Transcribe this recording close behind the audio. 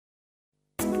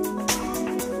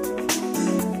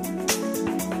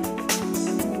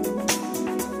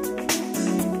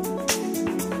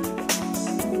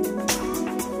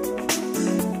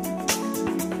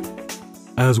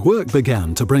As work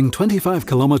began to bring 25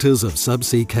 kilometres of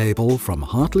subsea cable from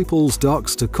Hartlepool's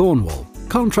docks to Cornwall,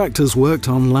 contractors worked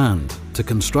on land to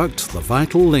construct the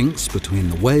vital links between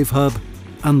the wave hub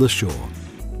and the shore.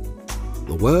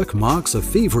 The work marks a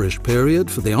feverish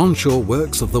period for the onshore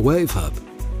works of the wave hub,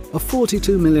 a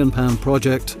 £42 million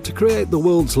project to create the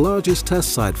world's largest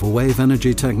test site for wave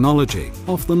energy technology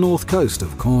off the north coast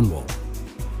of Cornwall,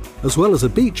 as well as a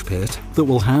beach pit that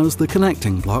will house the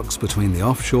connecting blocks between the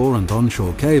offshore and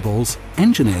onshore cables.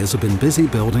 Engineers have been busy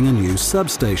building a new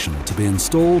substation to be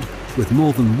installed with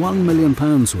more than £1 million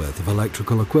worth of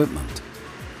electrical equipment.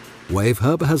 Wave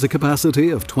Hub has a capacity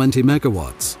of 20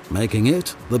 megawatts, making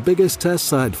it the biggest test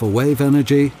site for wave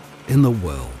energy in the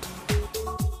world.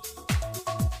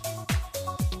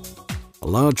 A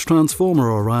large transformer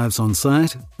arrives on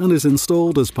site and is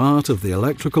installed as part of the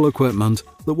electrical equipment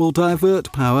that will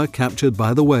divert power captured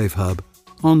by the wave hub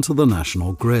onto the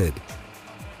national grid.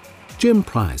 Jim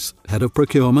Price, head of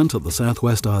procurement at the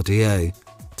SWRDA,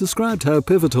 described how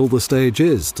pivotal the stage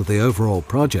is to the overall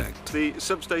project. The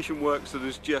substation works that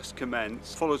has just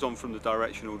commenced follows on from the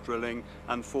directional drilling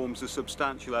and forms a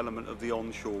substantial element of the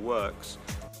onshore works.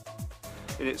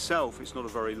 In itself, it's not a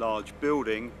very large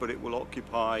building, but it will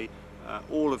occupy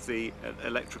all of the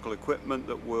electrical equipment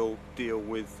that will deal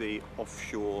with the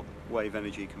offshore wave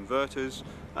energy converters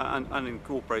and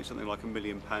incorporate something like £1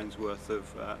 million worth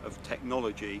of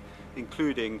technology,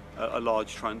 including a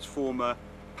large transformer,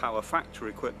 power factor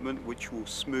equipment which will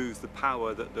smooth the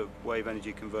power that the wave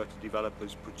energy converter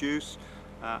developers produce,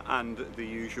 and the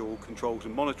usual controls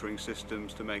and monitoring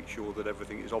systems to make sure that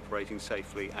everything is operating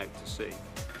safely out to sea.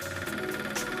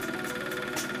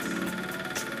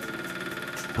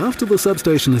 After the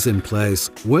substation is in place,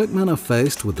 workmen are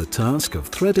faced with the task of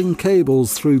threading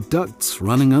cables through ducts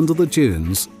running under the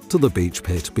dunes to the beach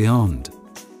pit beyond.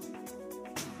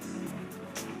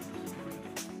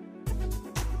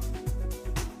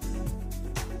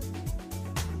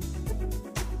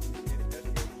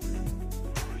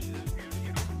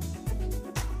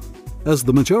 As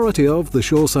the majority of the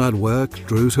shoreside work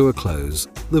drew to a close,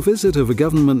 the visit of a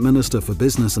Government Minister for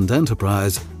Business and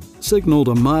Enterprise signalled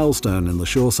a milestone in the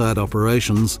shoreside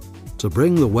operations to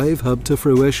bring the wave hub to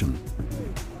fruition.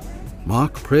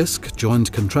 Mark Prisk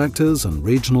joined contractors and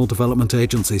Regional Development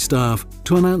Agency staff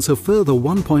to announce a further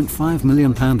 £1.5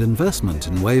 million investment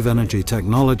in wave energy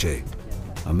technology,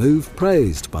 a move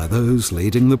praised by those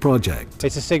leading the project.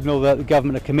 It's a signal that the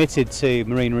government are committed to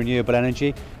marine renewable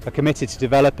energy, are committed to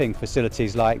developing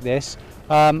facilities like this,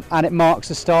 and it marks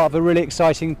the start of a really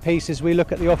exciting piece as we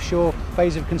look at the offshore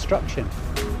phase of construction.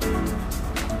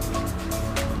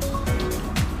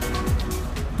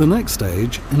 The next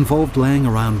stage involved laying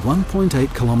around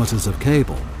 1.8 kilometres of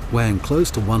cable, weighing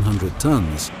close to 100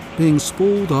 tonnes, being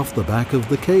spooled off the back of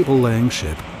the cable-laying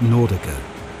ship Nordica.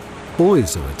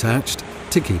 Buoys are attached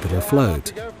to keep it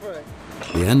afloat.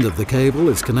 The end of the cable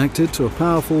is connected to a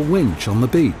powerful winch on the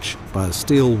beach by a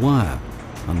steel wire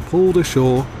and pulled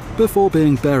ashore before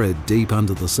being buried deep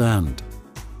under the sand.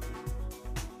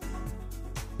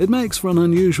 It makes for an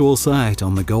unusual sight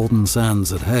on the golden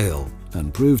sands at Hayle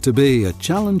and proved to be a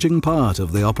challenging part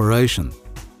of the operation.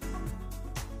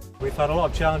 We've had a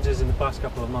lot of challenges in the past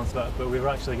couple of months, but we're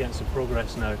actually getting some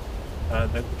progress now.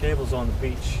 The cable's on the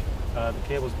beach, the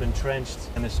cable's been trenched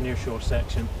in this nearshore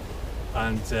section,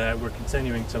 and we're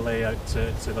continuing to lay out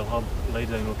to the hub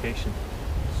laydown location.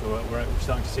 So we're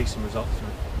starting to see some results now.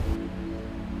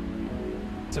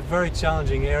 It's a very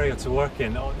challenging area to work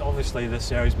in. Obviously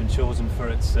this area's been chosen for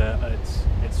its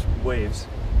waves,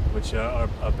 which are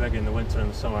big in the winter and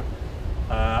the summer.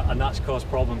 And that's caused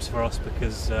problems for us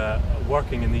because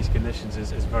working in these conditions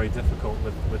is very difficult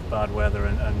with bad weather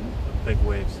and big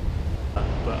waves.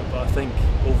 But I think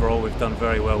overall we've done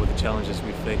very well with the challenges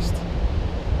we've faced.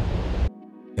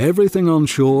 Everything on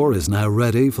shore is now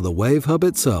ready for the wave hub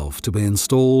itself to be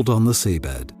installed on the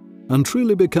seabed and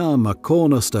truly become a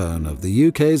cornerstone of the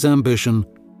UK's ambition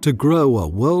to grow a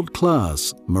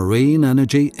world-class marine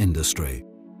energy industry.